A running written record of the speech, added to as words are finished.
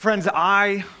Friends,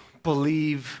 I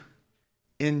believe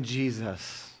in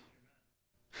Jesus.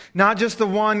 Not just the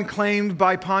one claimed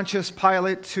by Pontius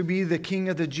Pilate to be the King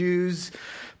of the Jews,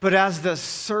 but as the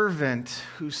servant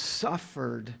who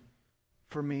suffered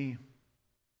for me.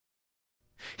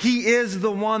 He is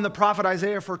the one the prophet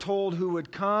Isaiah foretold who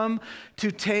would come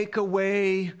to take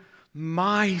away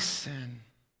my sin.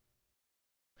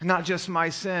 And not just my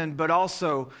sin, but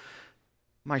also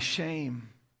my shame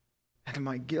and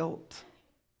my guilt.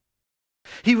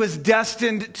 He was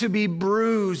destined to be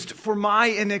bruised for my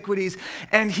iniquities,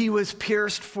 and he was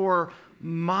pierced for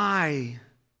my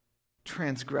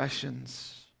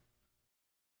transgressions.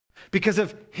 Because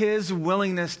of his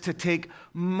willingness to take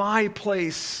my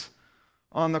place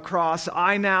on the cross,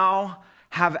 I now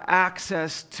have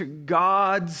access to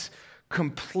God's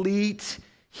complete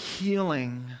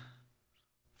healing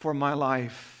for my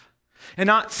life. And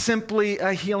not simply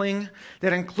a healing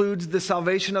that includes the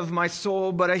salvation of my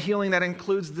soul, but a healing that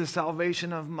includes the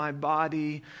salvation of my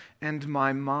body and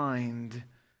my mind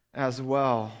as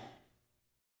well.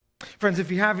 Friends,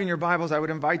 if you have in your Bibles, I would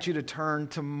invite you to turn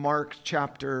to Mark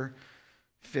chapter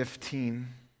 15.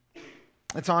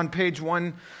 It's on page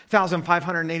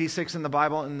 1586 in the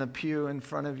Bible in the pew in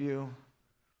front of you.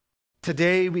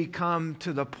 Today we come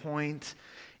to the point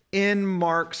in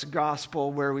Mark's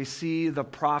gospel where we see the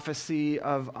prophecy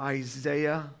of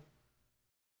Isaiah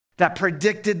that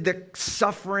predicted the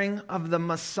suffering of the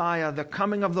Messiah, the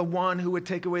coming of the one who would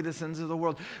take away the sins of the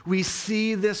world. We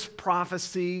see this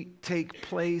prophecy take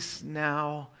place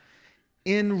now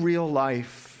in real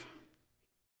life.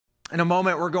 In a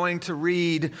moment, we're going to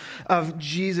read of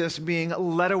Jesus being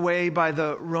led away by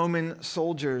the Roman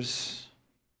soldiers.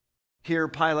 Here,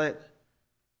 Pilate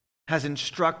has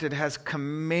instructed, has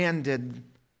commanded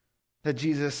that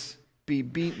Jesus be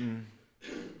beaten,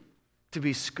 to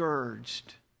be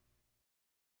scourged,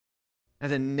 and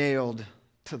then nailed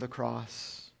to the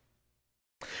cross.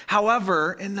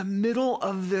 However, in the middle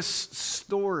of this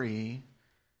story,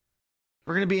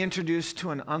 we're going to be introduced to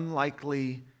an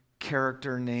unlikely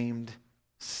character named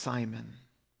Simon.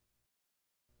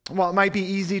 While it might be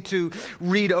easy to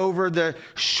read over the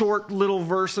short little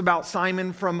verse about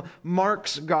Simon from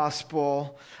Mark's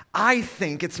gospel, I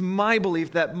think it's my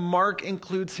belief that Mark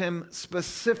includes him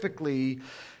specifically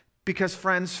because,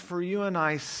 friends, for you and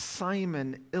I,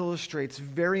 Simon illustrates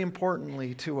very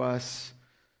importantly to us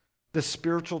the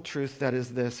spiritual truth that is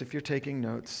this. If you're taking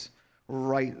notes,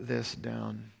 write this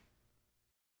down.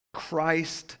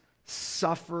 Christ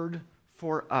suffered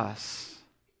for us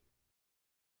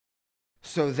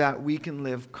so that we can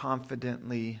live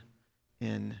confidently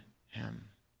in him.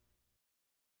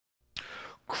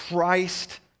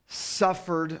 Christ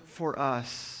suffered for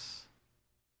us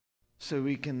so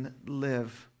we can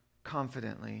live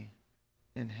confidently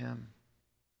in him.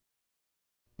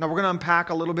 Now we're going to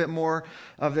unpack a little bit more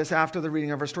of this after the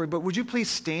reading of our story, but would you please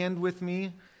stand with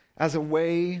me as a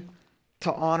way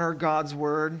to honor God's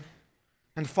word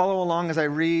and follow along as I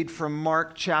read from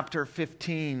Mark chapter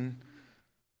 15,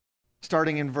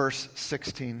 starting in verse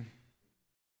 16.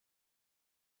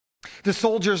 The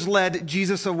soldiers led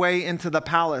Jesus away into the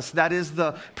palace, that is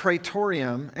the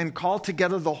praetorium, and called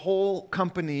together the whole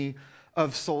company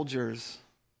of soldiers.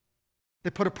 They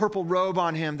put a purple robe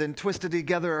on him, then twisted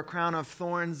together a crown of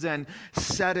thorns and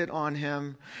set it on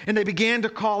him. And they began to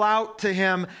call out to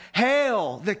him,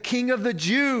 "Hail, the King of the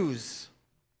Jews!"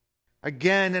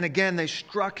 Again and again they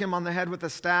struck him on the head with a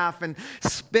staff and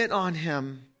spit on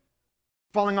him.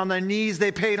 Falling on their knees,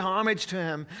 they paid homage to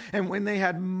him. And when they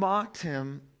had mocked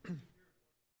him,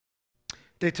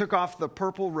 they took off the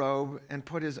purple robe and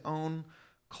put his own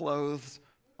clothes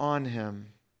on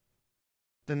him.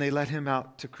 Then they led him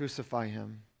out to crucify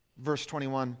him. Verse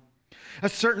 21. A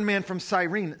certain man from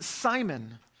Cyrene,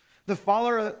 Simon, the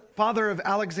father of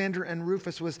Alexander and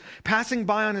Rufus, was passing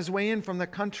by on his way in from the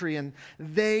country, and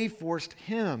they forced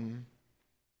him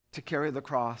to carry the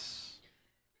cross.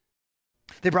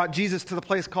 They brought Jesus to the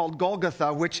place called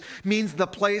Golgotha, which means the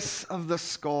place of the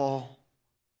skull.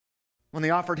 When they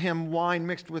offered him wine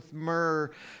mixed with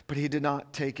myrrh, but he did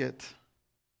not take it,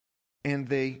 and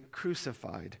they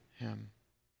crucified him.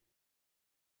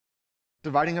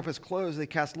 Dividing up his clothes, they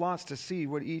cast lots to see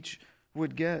what each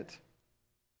would get.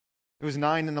 It was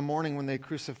 9 a.m. when they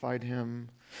crucified him.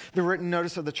 The written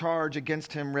notice of the charge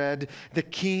against him read, "The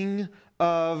King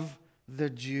of the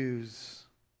Jews."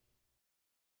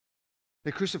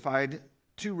 They crucified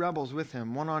 2 rebels with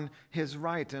him, one on his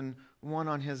right and one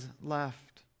on his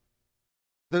left.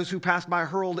 Those who passed by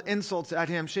hurled insults at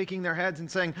him, shaking their heads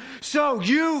and saying, "So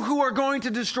you who are going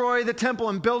to destroy the temple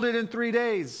and build it in 3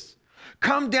 days,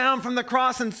 come down from the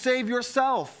cross and save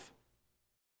yourself."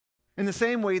 In the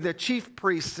same way, the chief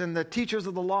priests and the teachers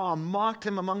of the law mocked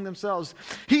him among themselves.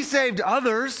 He saved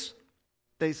others,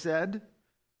 they said,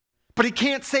 but he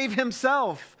can't save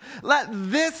himself. Let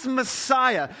this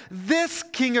Messiah, this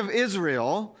King of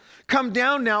Israel, come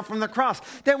down now from the cross,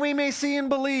 that we may see and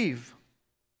believe.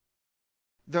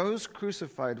 Those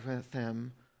crucified with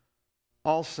him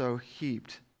also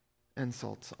heaped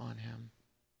insults on him.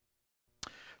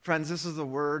 Friends, this is the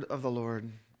word of the Lord.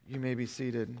 You may be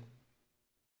seated.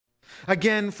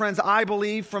 Again, friends, I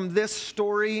believe from this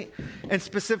story, and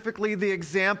specifically the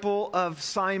example of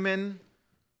Simon,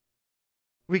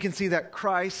 we can see that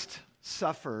Christ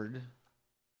suffered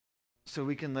so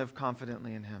we can live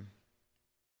confidently in him.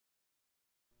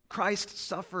 Christ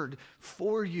suffered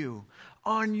for you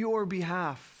on your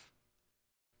behalf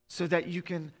so that you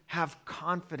can have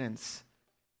confidence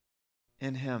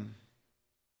in him.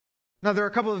 Now, there are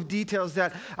a couple of details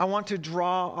that I want to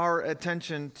draw our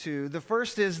attention to. The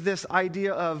first is this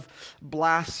idea of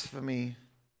blasphemy.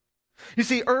 You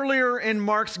see, earlier in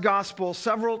Mark's gospel,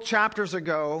 several chapters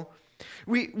ago,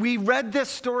 we read this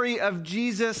story of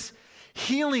Jesus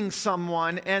healing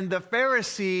someone, and the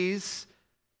Pharisees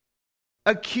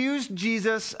accused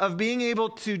Jesus of being able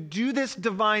to do this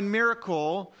divine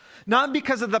miracle, not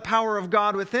because of the power of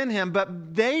God within him,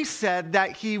 but they said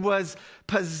that he was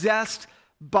possessed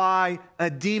by a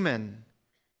demon.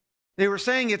 They were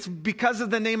saying it's because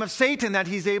of the name of Satan that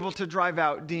he's able to drive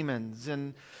out demons.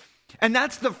 And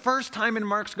that's the first time in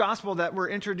Mark's gospel that we're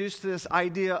introduced to this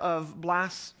idea of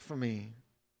blasphemy.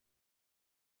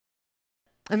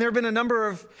 And there have been a number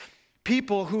of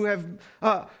people who have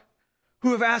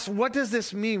asked, what does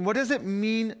this mean? What does it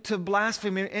mean to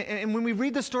blaspheme? And when we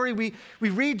read the story, we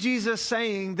read Jesus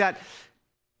saying that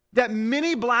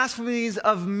many blasphemies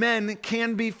of men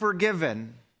can be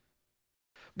forgiven.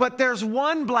 But there's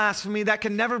one blasphemy that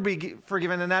can never be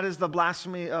forgiven, and that is the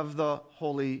blasphemy of the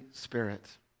Holy Spirit,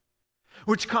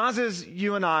 which causes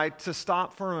you and I to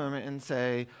stop for a moment and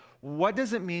say, what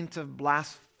does it mean to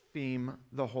blaspheme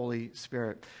the Holy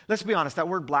Spirit? Let's be honest, that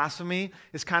word blasphemy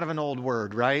is kind of an old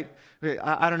word, right?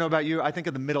 I don't know about you, I think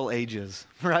of the Middle Ages,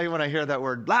 right? When I hear that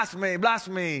word, blasphemy,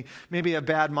 blasphemy, maybe a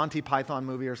bad Monty Python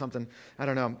movie or something, I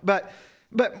don't know. But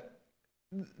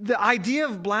the idea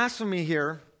of blasphemy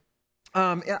here,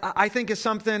 I think is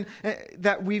something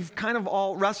that we've kind of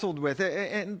all wrestled with.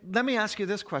 And let me ask you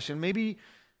this question. Maybe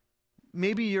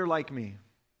you're like me,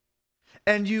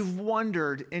 and you've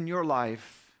wondered in your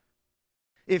life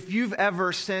if you've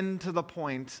ever sinned to the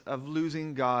point of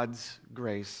losing God's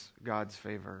grace, God's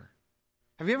favor.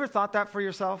 Have you ever thought that for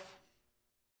yourself?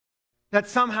 That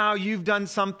somehow you've done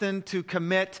something to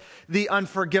commit the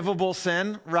unforgivable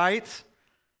sin, right?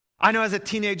 I know as a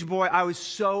teenage boy, I was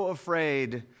so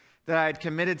afraid that I had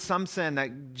committed some sin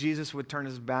that Jesus would turn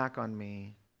his back on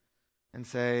me and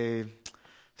say,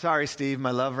 sorry, Steve,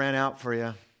 my love ran out for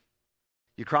you.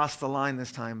 You crossed the line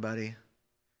this time, buddy.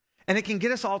 And it can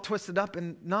get us all twisted up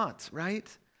in knots, right?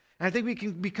 And I think we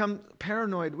can become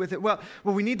paranoid with it. Well,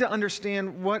 we need to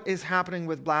understand what is happening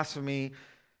with blasphemy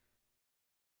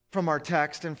from our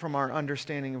text and from our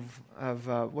understanding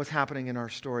of what's happening in our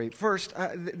story. First,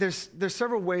 there's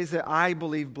several ways that I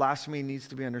believe blasphemy needs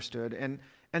to be understood. And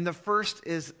the first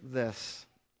is this,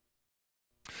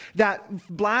 that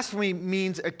blasphemy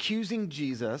means accusing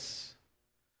Jesus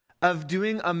of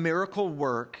doing a miracle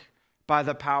work by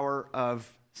the power of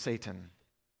Satan.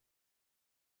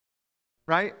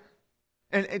 Right?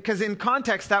 And because in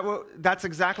context, that's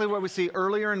exactly what we see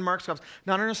earlier in Mark's gospel.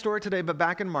 Not in a story today, but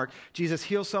back in Mark. Jesus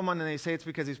heals someone and they say it's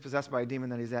because he's possessed by a demon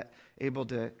that he's able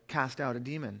to cast out a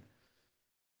demon.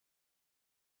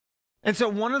 And so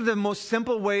one of the most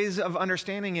simple ways of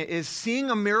understanding it is seeing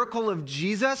a miracle of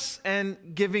Jesus and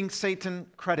giving Satan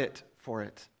credit for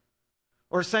it.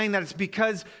 Or saying that it's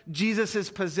because Jesus is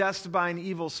possessed by an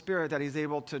evil spirit that he's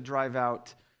able to drive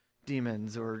out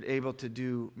demons or able to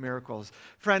do miracles.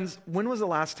 Friends, when was the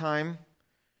last time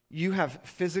you have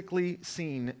physically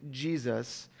seen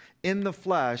Jesus in the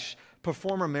flesh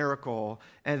perform a miracle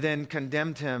and then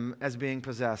condemned him as being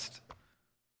possessed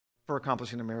for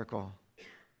accomplishing a miracle?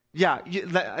 Yeah,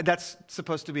 that's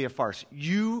supposed to be a farce.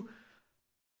 You,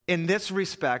 in this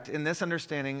respect, in this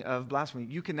understanding of blasphemy,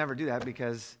 you can never do that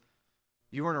because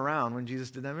you weren't around when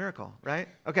Jesus did that miracle, right?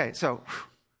 Okay, so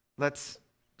let's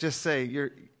just say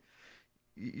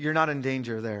you're not in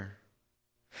danger there.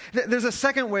 There's a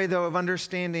second way, though, of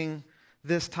understanding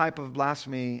this type of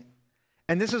blasphemy,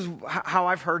 and this is how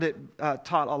I've heard it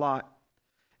taught a lot,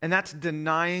 and that's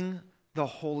denying the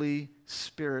Holy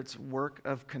Spirit's work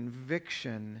of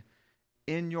conviction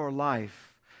in your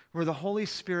life, where the Holy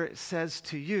Spirit says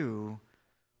to you,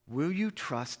 will you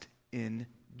trust in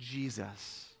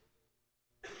Jesus?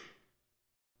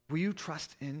 Will you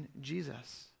trust in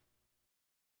Jesus?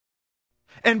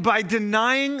 And by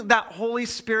denying that Holy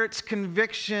Spirit's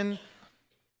conviction,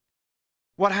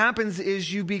 what happens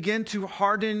is you begin to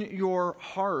harden your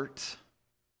heart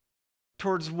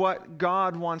towards what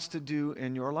God wants to do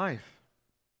in your life.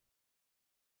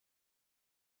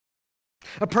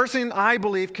 A person, I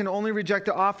believe, can only reject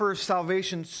the offer of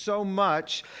salvation so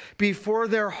much before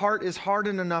their heart is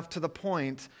hardened enough to the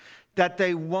point that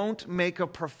they won't make a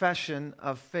profession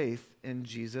of faith in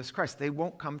Jesus Christ. They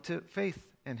won't come to faith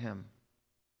in him.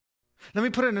 Let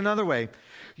me put it another way.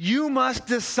 You must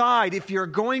decide if you're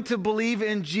going to believe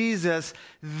in Jesus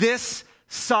this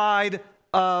side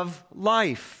of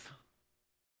life.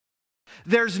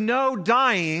 There's no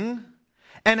dying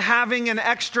and having an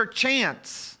extra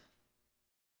chance.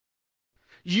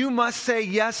 You must say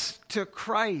yes to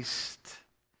Christ.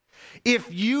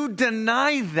 If you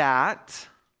deny that,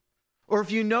 or if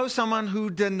you know someone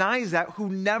who denies that, who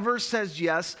never says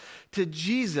yes to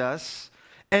Jesus,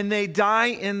 and they die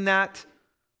in that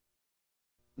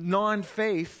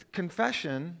non-faith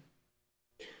confession,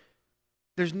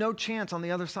 there's no chance on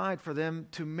the other side for them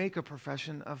to make a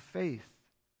profession of faith.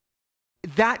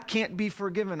 That can't be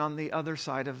forgiven on the other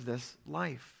side of this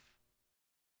life.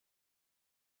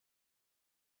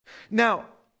 Now,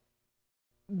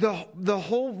 the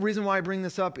whole reason why I bring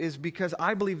this up is because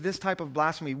I believe this type of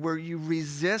blasphemy, where you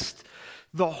resist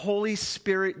the Holy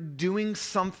Spirit doing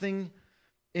something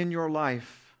in your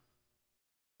life,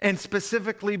 and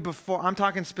specifically I'm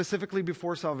talking specifically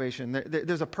before salvation.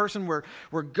 There's a person where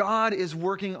God is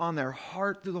working on their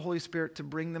heart through the Holy Spirit to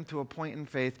bring them to a point in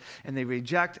faith, and they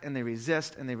reject and they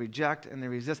resist and they reject and they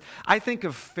resist. I think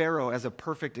of Pharaoh as a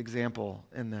perfect example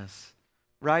in this,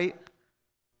 right?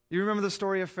 You remember the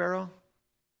story of Pharaoh?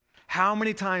 How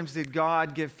many times did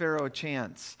God give Pharaoh a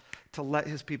chance to let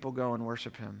his people go and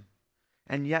worship him?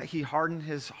 And yet he hardened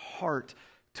his heart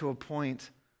to a point,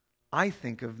 I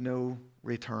think, of no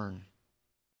return.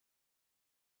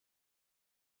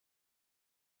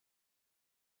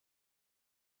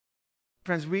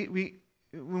 Friends,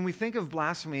 when we think of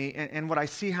blasphemy, and what I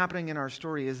see happening in our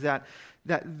story is that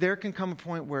there can come a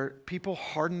point where people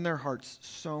harden their hearts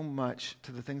so much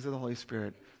to the things of the Holy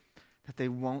Spirit that they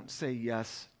won't say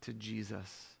yes to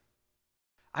Jesus.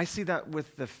 I see that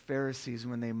with the Pharisees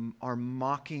when they are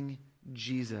mocking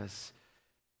Jesus.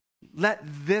 Let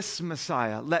this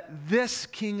Messiah, let this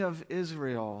King of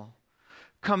Israel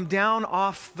come down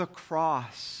off the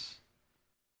cross.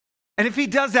 And if he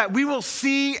does that, we will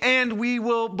see and we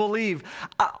will believe.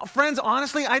 Friends,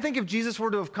 honestly, I think if Jesus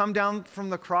were to have come down from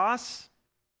the cross,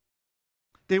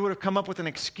 they would have come up with an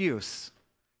excuse.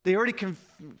 They already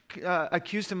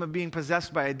accused him of being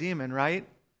possessed by a demon, right?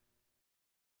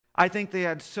 I think they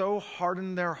had so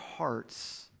hardened their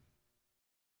hearts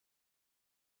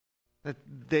that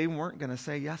they weren't going to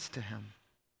say yes to him.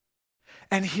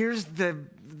 And here's the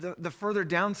further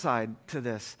downside to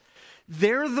this.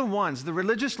 They're the ones, the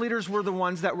religious leaders were the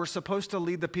ones that were supposed to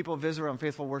lead the people of Israel in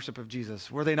faithful worship of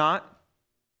Jesus. Were they not?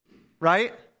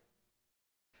 Right?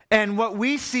 And what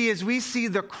we see is we see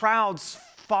the crowds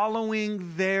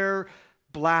following their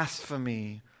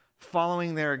blasphemy,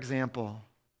 following their example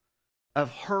of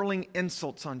hurling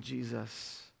insults on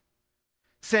Jesus,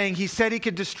 saying he said he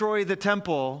could destroy the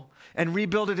temple and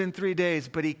rebuild it in 3 days,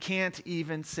 but he can't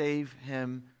even save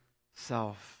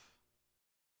himself.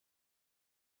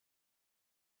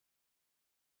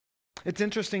 It's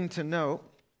interesting to note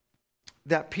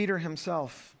that Peter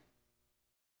himself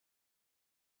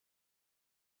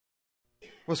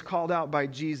was called out by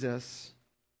Jesus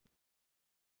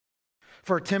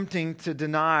for attempting to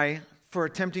deter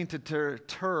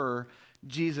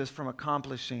Jesus from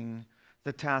accomplishing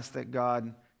the task that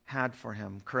God had for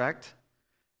him, correct?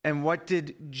 And what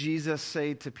did Jesus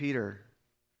say to Peter?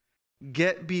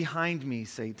 Get behind me,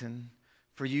 Satan,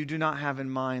 for you do not have in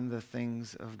mind the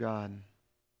things of God.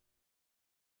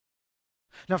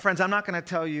 Now, friends, I'm not going to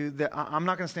tell you that, I'm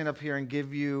not going to stand up here and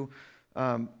give you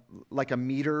like a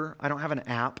meter. I don't have an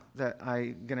app that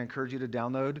I'm going to encourage you to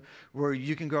download where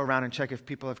you can go around and check if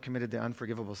people have committed the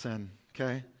unforgivable sin,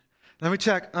 okay? Let me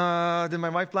check. Did my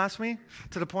wife blaspheme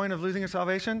to the point of losing her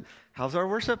salvation? How's our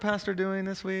worship pastor doing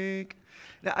this week?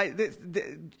 Now,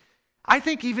 I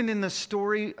think even in the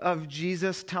story of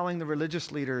Jesus telling the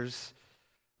religious leaders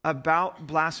about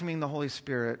blaspheming the Holy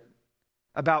Spirit,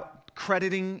 about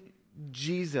crediting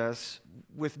Jesus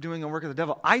with doing a work of the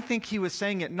devil, I think he was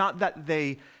saying it not that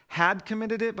they had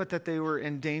committed it, but that they were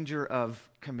in danger of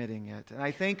committing it. And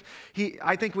I think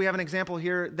we have an example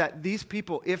here that these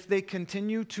people, if they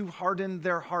continue to harden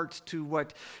their hearts to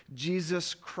what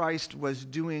Jesus Christ was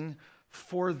doing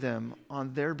for them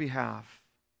on their behalf,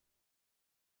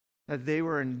 that they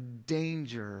were in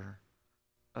danger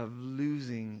of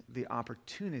losing the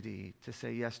opportunity to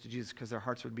say yes to Jesus because their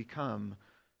hearts would become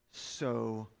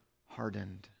so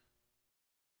hardened.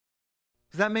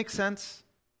 Does that make sense?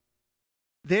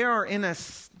 They are, in a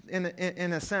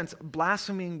sense,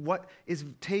 blaspheming what is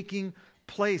taking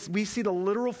place. We see the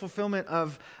literal fulfillment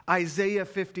of Isaiah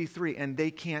 53, and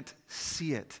they can't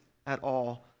see it at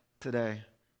all today.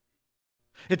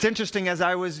 It's interesting, as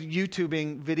I was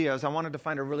YouTubing videos, I wanted to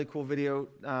find a really cool video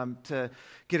to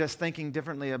get us thinking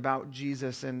differently about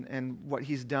Jesus and what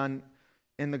he's done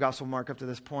in the Gospel of Mark up to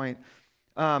this point.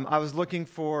 I was looking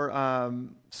for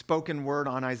spoken word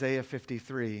on Isaiah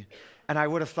 53, and I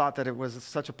would have thought that it was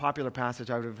such a popular passage,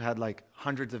 I would have had like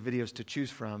hundreds of videos to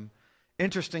choose from.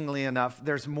 Interestingly enough,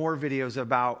 there's more videos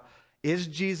about, is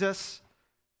Jesus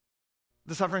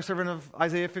the suffering servant of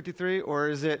Isaiah 53, or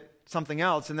is it something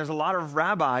else? And there's a lot of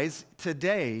rabbis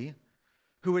today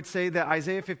who would say that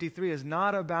Isaiah 53 is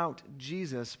not about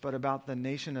Jesus, but about the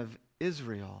nation of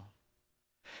Israel.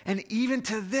 And even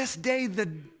to this day,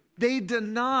 they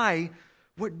deny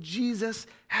what Jesus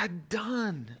had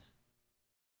done.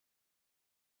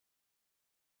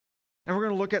 And we're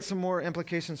going to look at some more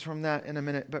implications from that in a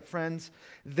minute. But friends,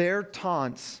 their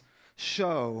taunts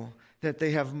show that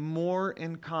they have more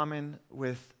in common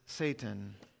with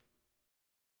Satan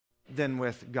than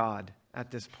with God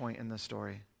at this point in the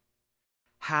story.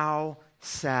 How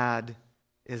sad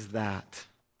is that?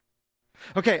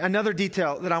 Okay, another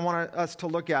detail that I want us to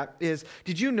look at is,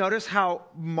 did you notice how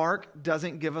Mark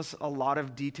doesn't give us a lot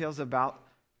of details about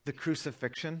the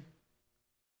crucifixion?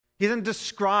 He doesn't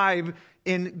describe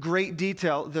in great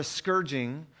detail the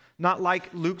scourging, not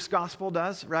like Luke's gospel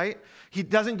does, right? He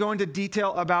doesn't go into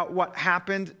detail about what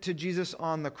happened to Jesus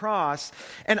on the cross.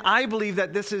 And I believe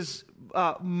that this is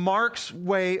Mark's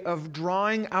way of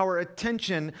drawing our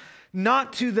attention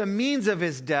not to the means of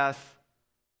his death,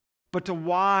 but to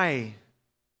why.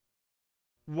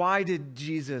 Why did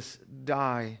Jesus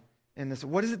die in this?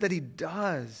 What is it that he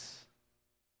does?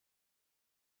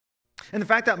 And the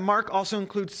fact that Mark also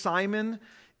includes Simon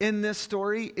in this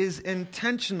story is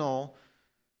intentional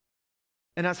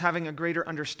in us having a greater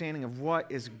understanding of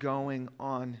what is going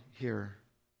on here.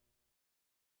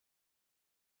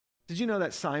 Did you know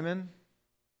that Simon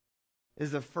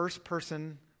is the first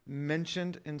person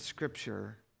mentioned in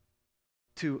Scripture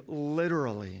to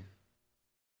literally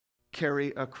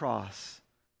carry a cross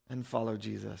and follow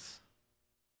Jesus?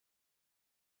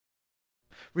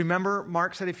 Remember,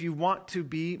 Mark said, if you want to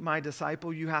be my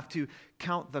disciple, you have to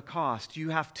count the cost. You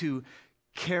have to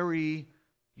carry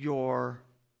your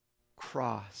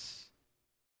cross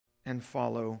and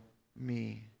follow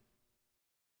me.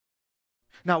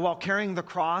 Now, while carrying the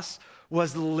cross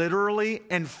was literally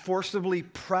and forcibly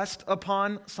pressed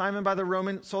upon Simon by the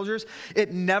Roman soldiers,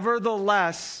 it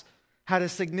nevertheless had a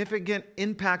significant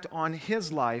impact on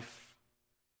his life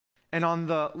and on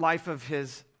the life of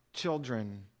his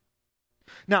children.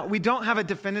 Now, we don't have a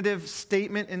definitive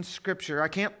statement in Scripture. I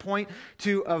can't point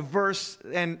to a verse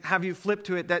and have you flip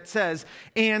to it that says,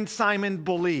 and Simon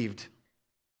believed.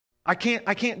 I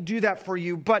can't do that for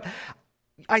you, but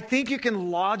I think you can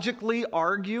logically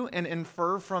argue and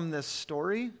infer from this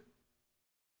story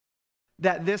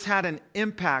that this had an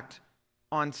impact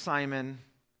on Simon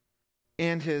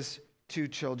and his two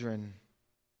children.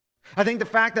 I think the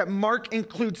fact that Mark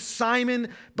includes Simon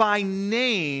by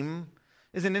name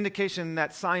is an indication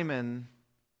that Simon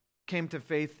came to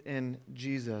faith in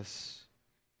Jesus.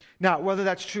 Now, whether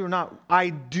that's true or not,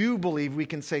 I do believe we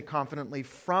can say confidently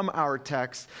from our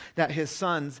text that his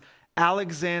sons,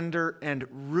 Alexander and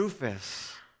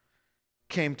Rufus,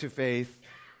 came to faith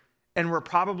and were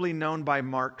probably known by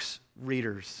Mark's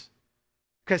readers,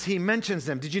 because he mentions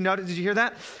them. Did you notice? Did you hear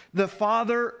that? The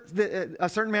father, a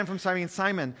certain man from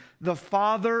Simon, the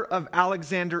father of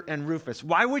Alexander and Rufus.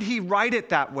 Why would he write it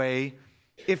that way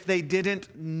if they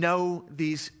didn't know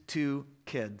these two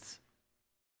kids?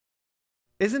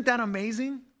 Isn't that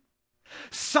amazing?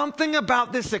 Something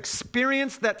about this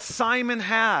experience that Simon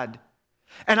had,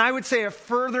 and I would say a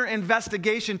further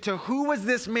investigation to who was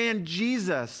this man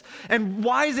Jesus, and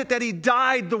why is it that he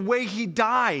died the way he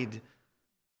died,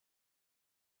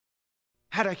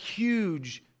 had a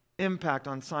huge impact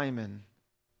on Simon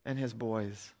and his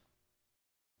boys.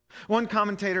 One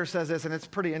commentator says this, and it's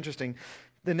pretty interesting.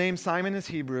 The name Simon is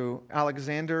Hebrew,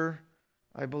 Alexander,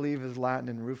 I believe, is Latin,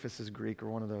 and Rufus is Greek, or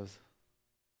one of those.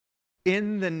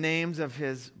 In the names of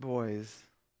his boys,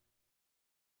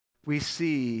 we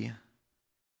see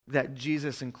that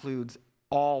Jesus includes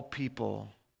all people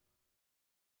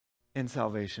in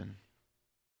salvation.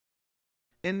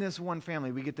 In this one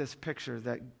family, we get this picture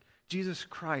that Jesus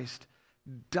Christ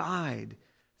died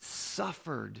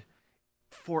suffered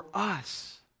for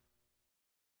us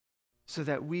so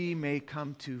that we may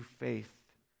come to faith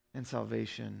and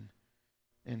salvation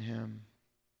in him.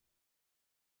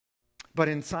 But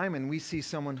in Simon, we see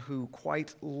someone who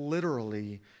quite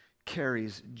literally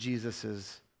carries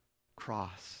Jesus'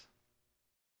 cross.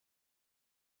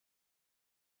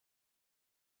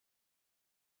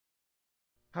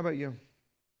 How about you?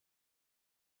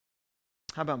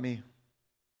 How about me?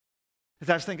 As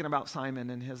I was thinking about Simon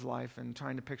and his life and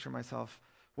trying to picture myself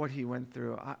what he went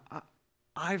through,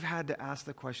 I've had to ask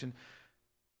the question,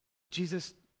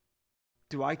 Jesus,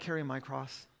 do I carry my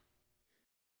cross?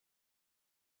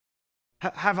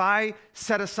 Have I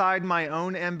set aside my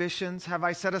own ambitions? Have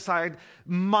I set aside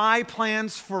my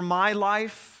plans for my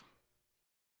life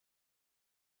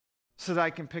so that I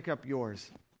can pick up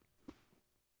yours?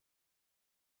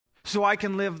 So I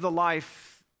can live the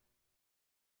life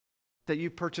that you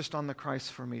purchased on the cross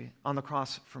for me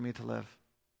to live?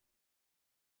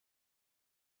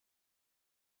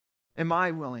 Am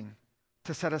I willing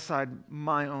to set aside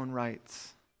my own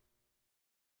rights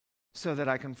so that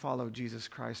I can follow Jesus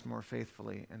Christ more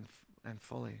faithfully and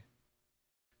fully?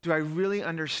 Do I really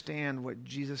understand what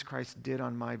Jesus Christ did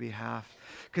on my behalf?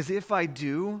 Because if I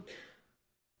do,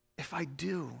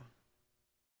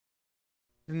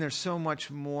 then there's so much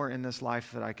more in this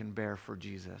life that I can bear for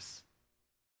Jesus.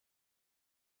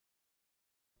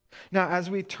 Now, as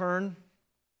we turn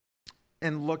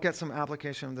and look at some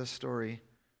application of this story,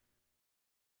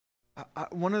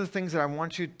 one of the things that I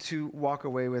want you to walk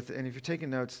away with, and if you're taking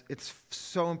notes, it's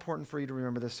so important for you to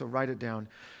remember this, so write it down.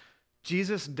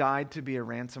 Jesus died to be a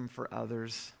ransom for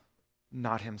others,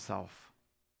 not himself.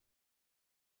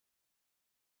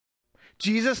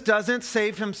 Jesus doesn't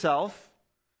save himself.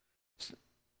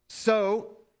 Let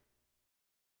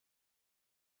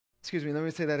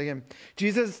me say that again.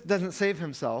 Jesus doesn't save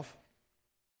himself.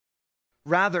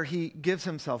 Rather, he gives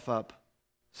himself up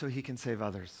so he can save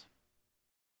others.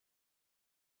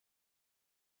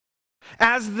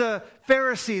 As the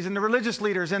Pharisees and the religious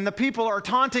leaders and the people are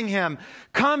taunting him,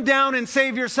 come down and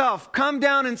save yourself, come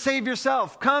down and save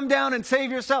yourself, come down and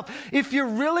save yourself. If you're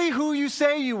really who you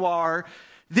say you are,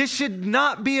 this should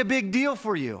not be a big deal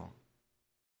for you.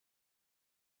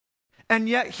 And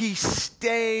yet he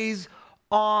stays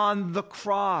on the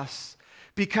cross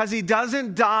because he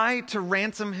doesn't die to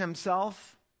ransom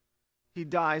himself. He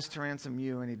dies to ransom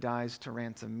you, and he dies to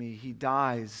ransom me. He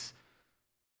dies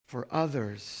for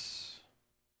others.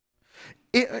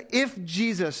 If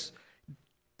Jesus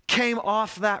came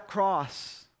off that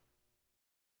cross,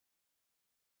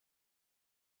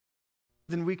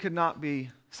 then we could not be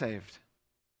saved.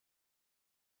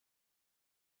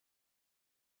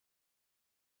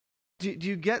 Do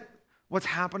you get what's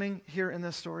happening here in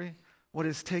this story? What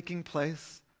is taking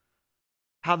place?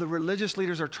 How the religious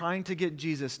leaders are trying to get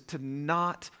Jesus to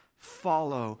not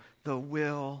follow the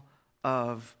will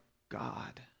of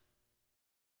God.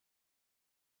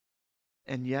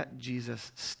 And yet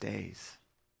Jesus stays.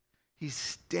 He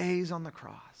stays on the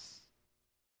cross,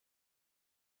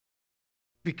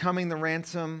 becoming the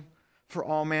ransom for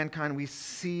all mankind. We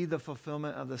see the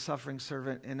fulfillment of the suffering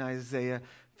servant in Isaiah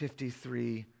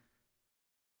 53.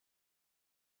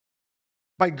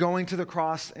 By going to the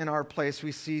cross in our place,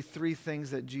 we see three things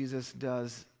that Jesus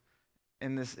does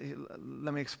in this.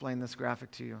 Let me explain this graphic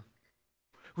to you.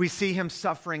 We see him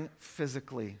suffering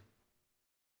physically.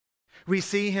 We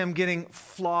see him getting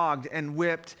flogged and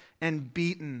whipped and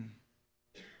beaten.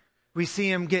 We see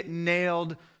him get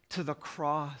nailed to the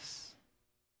cross.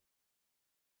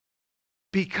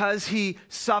 Because he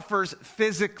suffers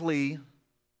physically,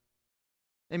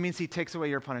 it means he takes away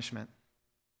your punishment.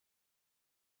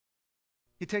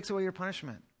 He takes away your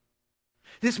punishment.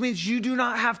 This means you do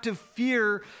not have to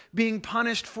fear being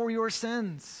punished for your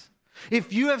sins.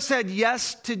 If you have said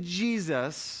yes to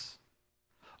Jesus,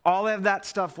 all of that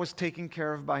stuff was taken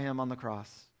care of by him on the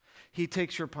cross. He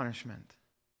takes your punishment.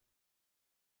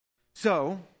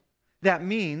 So, that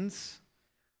means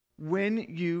when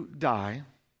you die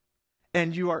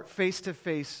and you are face to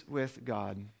face with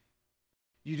God,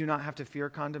 you do not have to fear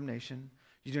condemnation.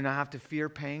 You do not have to fear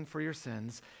paying for your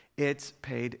sins. It's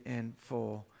paid in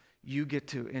full. You get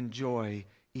to enjoy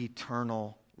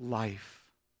eternal life.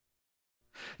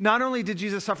 Not only did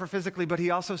Jesus suffer physically, but he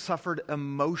also suffered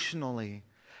emotionally.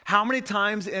 How many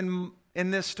times in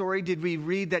this story did we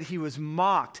read that he was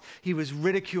mocked? He was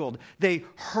ridiculed. They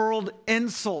hurled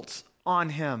insults on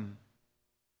him.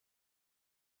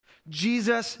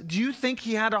 Jesus, do you think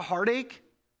he had a heartache?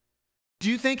 Do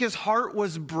you think his heart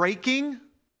was breaking?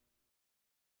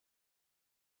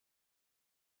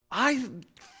 I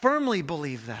firmly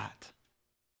believe that.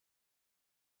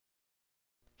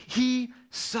 He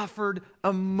suffered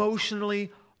emotionally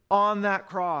on that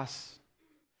cross.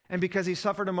 And because he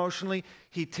suffered emotionally,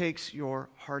 he takes your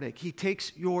heartache. He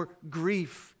takes your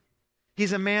grief.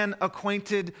 He's a man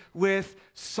acquainted with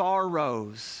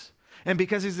sorrows. And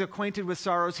because he's acquainted with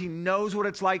sorrows, he knows what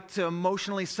it's like to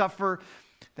emotionally suffer.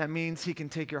 That means he can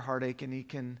take your heartache and he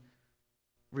can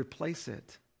replace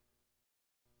it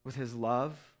with his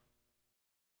love,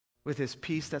 with his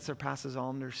peace that surpasses all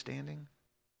understanding.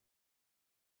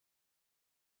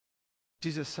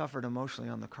 Jesus suffered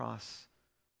emotionally on the cross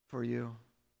for you.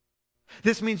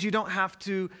 This means you don't have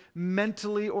to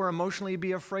mentally or emotionally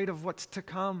be afraid of what's to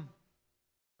come.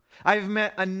 I've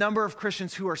met a number of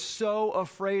Christians who are so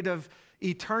afraid of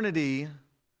eternity.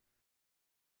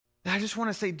 I just want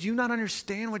to say, do you not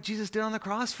understand what Jesus did on the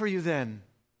cross for you then?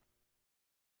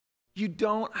 You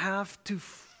don't have to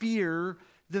fear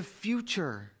the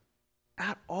future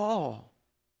at all.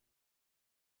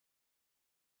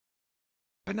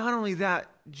 But not only that,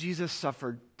 Jesus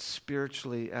suffered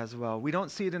spiritually as well. We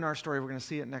don't see it in our story. We're going to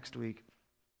see it next week.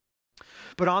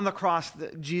 But on the cross,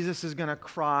 Jesus is going to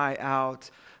cry out,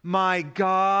 my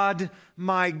God,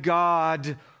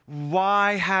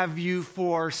 why have you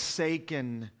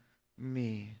forsaken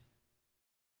me?"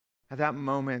 At that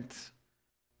moment,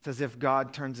 it's as if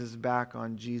God turns his back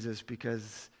on Jesus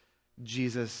because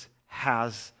Jesus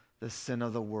has the sin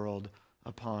of the world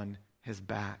upon his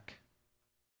back.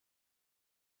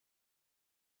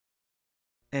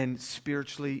 And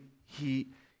spiritually, he's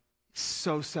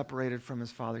so separated from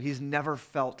his Father. He's never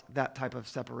felt that type of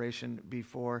separation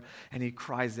before, and he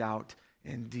cries out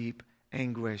in deep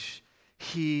anguish.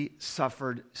 He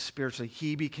suffered spiritually.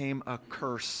 He became a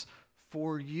curse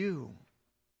for you.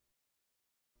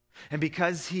 And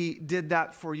because he did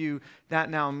that for you, that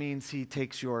now means he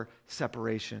takes your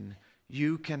separation.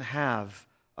 You can have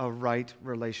a right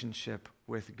relationship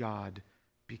with God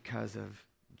because of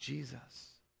Jesus.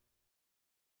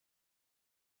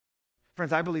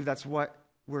 Friends, I believe that's what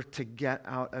we're to get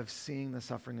out of seeing the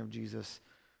suffering of Jesus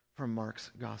from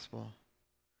Mark's gospel.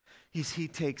 He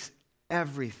takes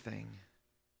everything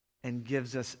and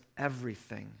gives us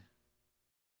everything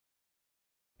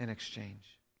in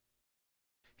exchange.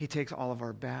 He takes all of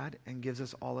our bad and gives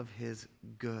us all of his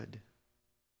good.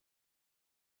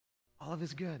 All of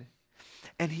his good.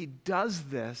 And he does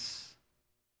this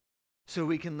so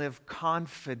we can live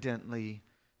confidently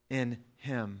in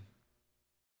him.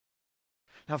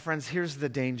 Now, friends, here's the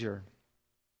danger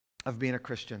of being a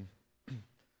Christian.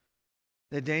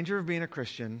 The danger of being a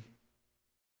Christian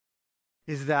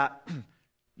is that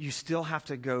you still have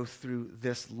to go through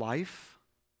this life.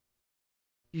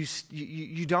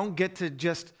 You don't get to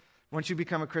just, once you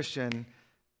become a Christian,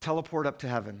 teleport up to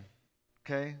heaven,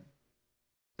 okay?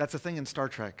 That's a thing in Star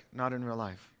Trek, not in real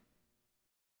life.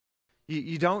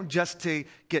 You don't just to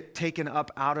get taken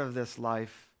up out of this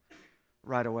life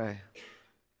right away.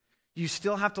 You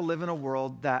still have to live in a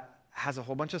world that has a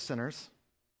whole bunch of sinners.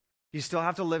 You still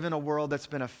have to live in a world that's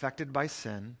been affected by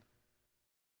sin.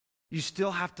 You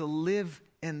still have to live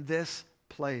in this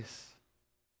place.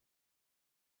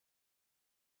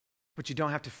 But you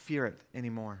don't have to fear it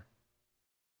anymore.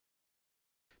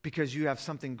 Because you have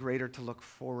something greater to look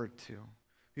forward to.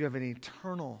 You have an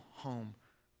eternal home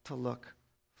to look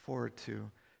forward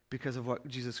to because of what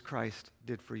Jesus Christ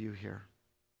did for you here.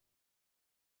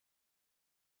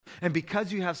 And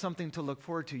because you have something to look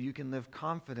forward to, you can live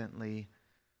confidently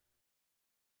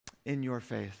in your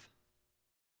faith.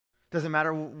 Doesn't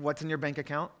matter what's in your bank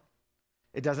account.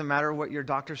 It doesn't matter what your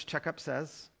doctor's checkup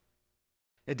says.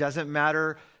 It doesn't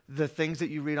matter the things that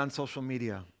you read on social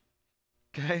media.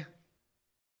 Okay?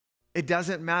 It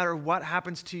doesn't matter what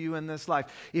happens to you in this life.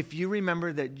 If you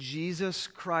remember that Jesus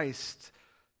Christ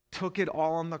took it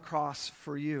all on the cross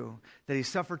for you, that he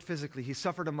suffered physically, he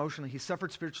suffered emotionally, he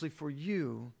suffered spiritually for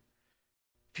you,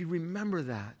 if you remember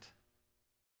that,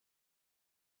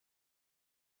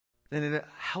 then it'll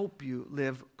help you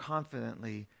live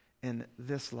confidently in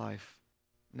this life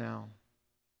now.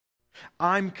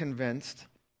 I'm convinced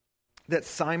that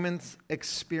Simon's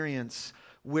experience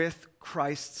with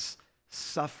Christ's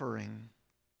suffering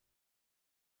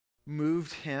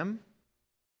moved him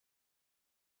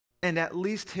and at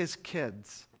least his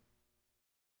kids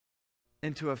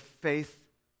into a faith,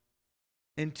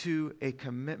 into a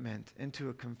commitment, into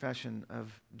a confession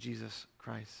of Jesus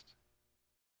Christ.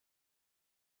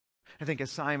 I think as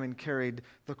Simon carried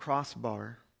the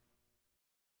crossbar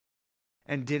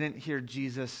and didn't hear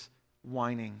Jesus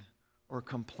whining or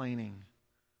complaining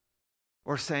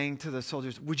or saying to the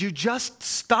soldiers, "Would you just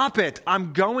stop it?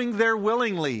 I'm going there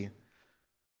willingly.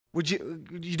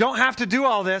 You don't have to do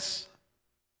all this."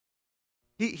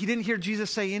 He didn't hear Jesus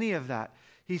say any of that.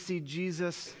 he see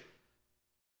Jesus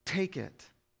take it.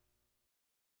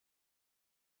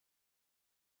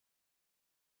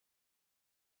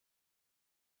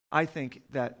 I think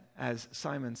that as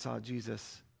Simon saw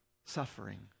Jesus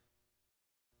suffering,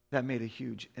 that made a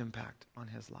huge impact on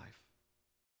his life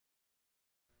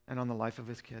and on the life of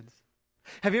his kids.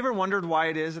 Have you ever wondered why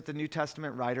it is that the New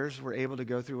Testament writers were able to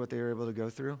go through what they were able to go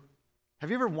through? Have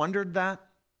you ever wondered that?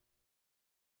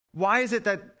 Why is it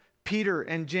that Peter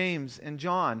and James and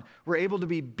John were able to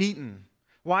be beaten?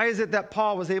 Why is it that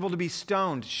Paul was able to be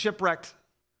stoned, shipwrecked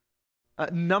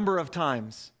a number of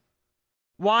times?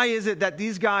 Why is it that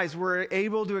these guys were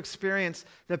able to experience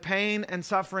the pain and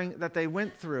suffering that they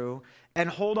went through and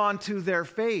hold on to their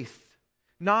faith,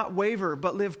 not waver,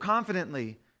 but live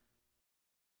confidently?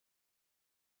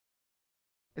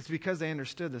 It's because they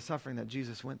understood the suffering that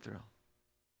Jesus went through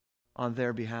on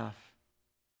their behalf.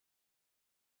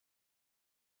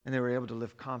 And they were able to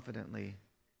live confidently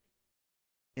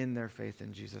in their faith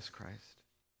in Jesus Christ.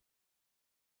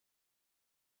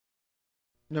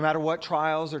 No matter what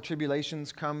trials or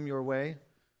tribulations come your way,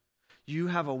 you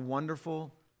have a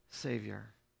wonderful Savior.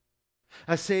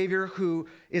 A Savior who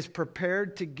is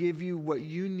prepared to give you what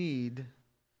you need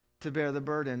to bear the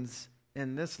burdens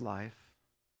in this life.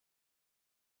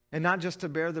 And not just to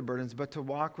bear the burdens, but to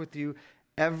walk with you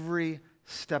every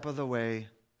step of the way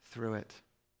through it.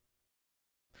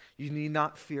 You need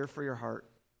not fear for your heart.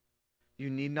 You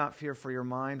need not fear for your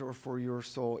mind or for your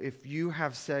soul. If you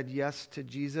have said yes to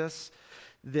Jesus,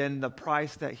 then the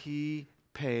price that he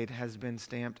paid has been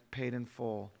stamped, paid in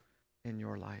full in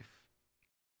your life.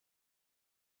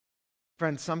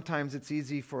 Friends, sometimes it's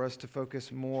easy for us to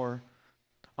focus more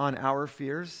on our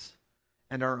fears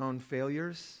and our own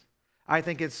failures. I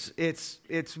think it's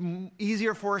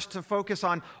easier for us to focus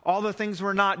on all the things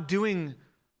we're not doing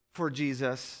for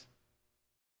Jesus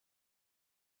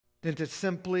than to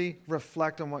simply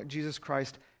reflect on what Jesus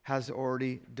Christ has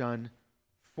already done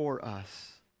for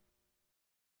us.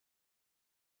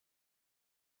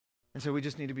 And so we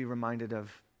just need to be reminded of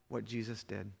what Jesus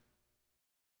did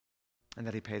and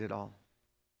that he paid it all.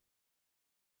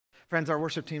 Friends, our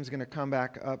worship team is going to come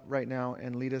back up right now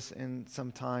and lead us in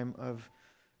some time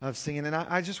of singing. And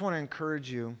I just want to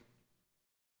encourage you.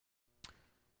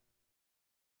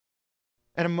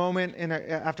 In a moment,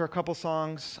 after a couple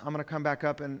songs, I'm going to come back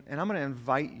up and I'm going to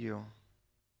invite you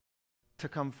to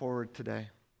come forward today.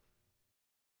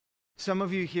 Some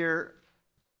of you here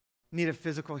need a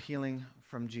physical healing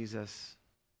from Jesus.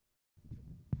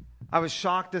 I was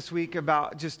shocked this week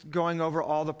about just going over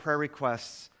all the prayer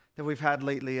requests that we've had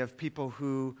lately of people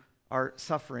who are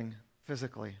suffering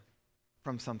physically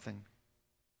from something.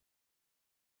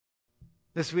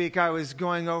 This week I was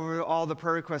going over all the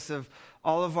prayer requests of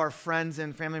all of our friends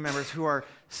and family members who are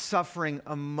suffering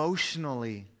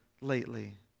emotionally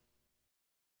lately.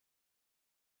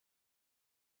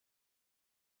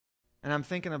 And I'm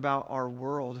thinking about our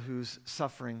world who's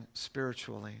suffering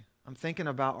spiritually. I'm thinking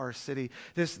about our city.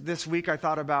 This week I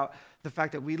thought about the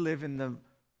fact that we live in the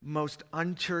most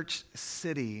unchurched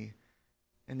city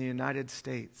in the United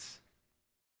States.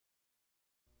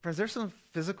 Friends, there's some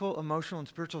physical, emotional, and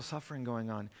spiritual suffering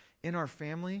going on in our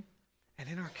family and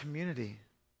in our community.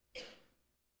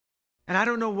 And I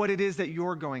don't know what it is that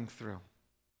you're going through.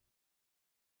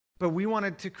 But we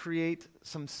wanted to create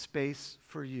some space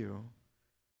for you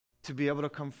to be able to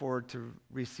come forward to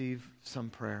receive some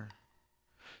prayer.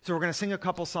 So we're going to sing a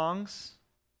couple songs,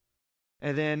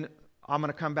 and then I'm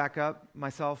going to come back up.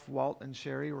 Myself, Walt, and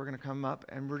Sherry, we're going to come up,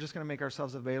 and we're just going to make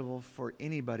ourselves available for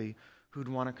anybody who'd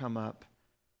want to come up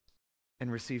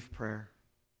and receive prayer.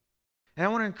 And I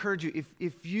want to encourage you,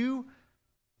 if you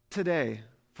today,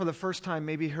 for the first time,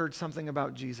 maybe heard something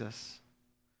about Jesus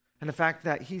and the fact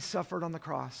that he suffered on the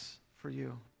cross for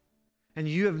you, and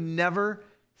you have never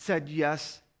said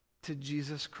yes to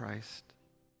Jesus Christ,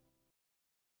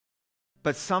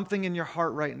 but something in your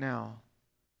heart right now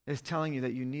is telling you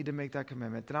that you need to make that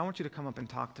commitment, then I want you to come up and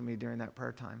talk to me during that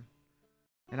prayer time.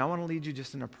 And I want to lead you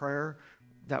just in a prayer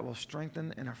that will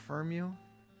strengthen and affirm you.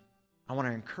 I want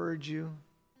to encourage you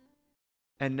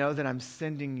and know that I'm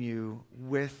sending you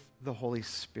with the Holy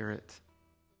Spirit,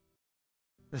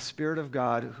 the Spirit of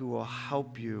God who will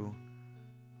help you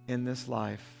in this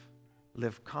life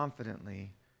live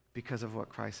confidently because of what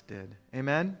Christ did.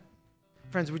 Amen?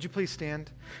 Friends, would you please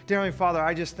stand? Dear Heavenly Father,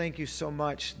 I just thank you so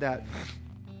much that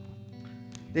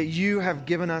you have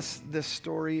given us this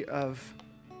story of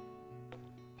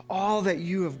all that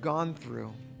you have gone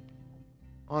through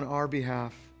on our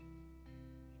behalf.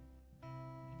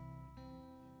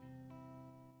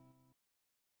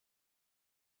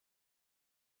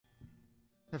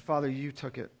 And Father, you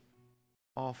took it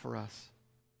all for us.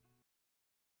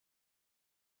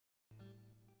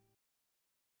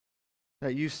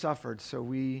 that you suffered so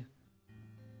we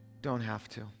don't have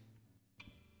to.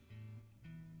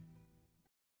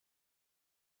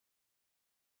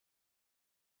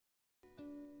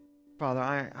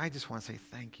 Father, I just want to say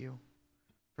thank you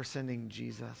for sending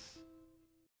Jesus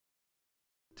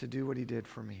to do what he did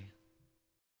for me.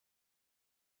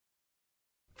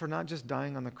 For not just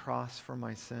dying on the cross for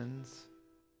my sins,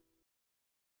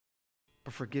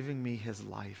 but for giving me his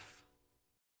life.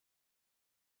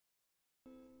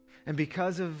 And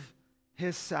because of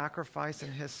his sacrifice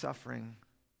and his suffering,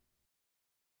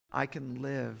 I can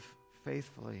live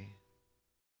faithfully.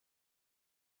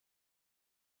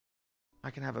 I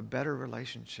can have a better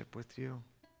relationship with you.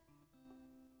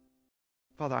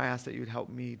 Father, I ask that you'd help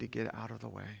me to get out of the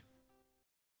way.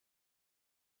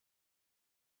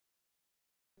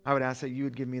 I would ask that you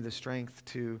would give me the strength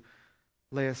to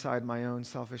lay aside my own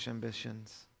selfish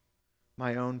ambitions,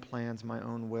 my own plans, my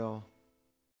own will,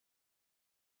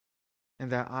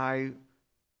 and that I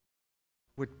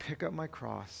would pick up my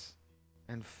cross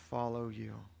and follow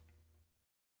you.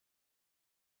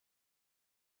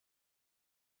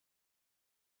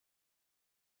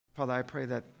 Father, I pray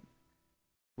that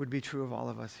would be true of all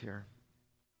of us here.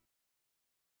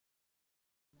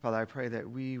 Father, I pray that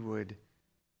we would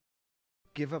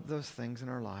give up those things in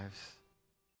our lives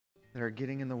that are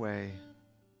getting in the way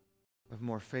of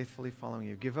more faithfully following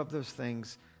you. Give up those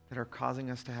things that are causing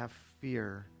us to have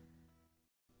fear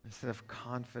instead of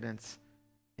confidence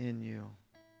in you.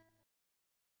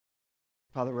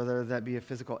 Father, whether that be a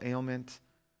physical ailment,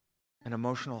 an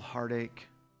emotional heartache,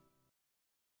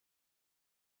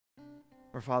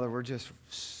 or Father, we're just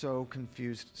so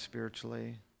confused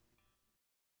spiritually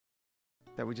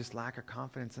that we just lack a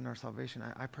confidence in our salvation.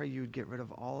 I pray you would get rid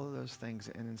of all of those things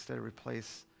and instead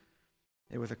replace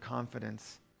it with a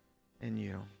confidence in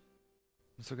you.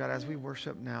 And so God, as we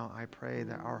worship now, I pray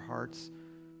that our hearts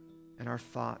and our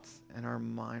thoughts and our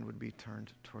mind would be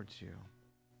turned towards you.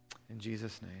 In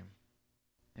Jesus' name,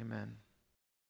 amen.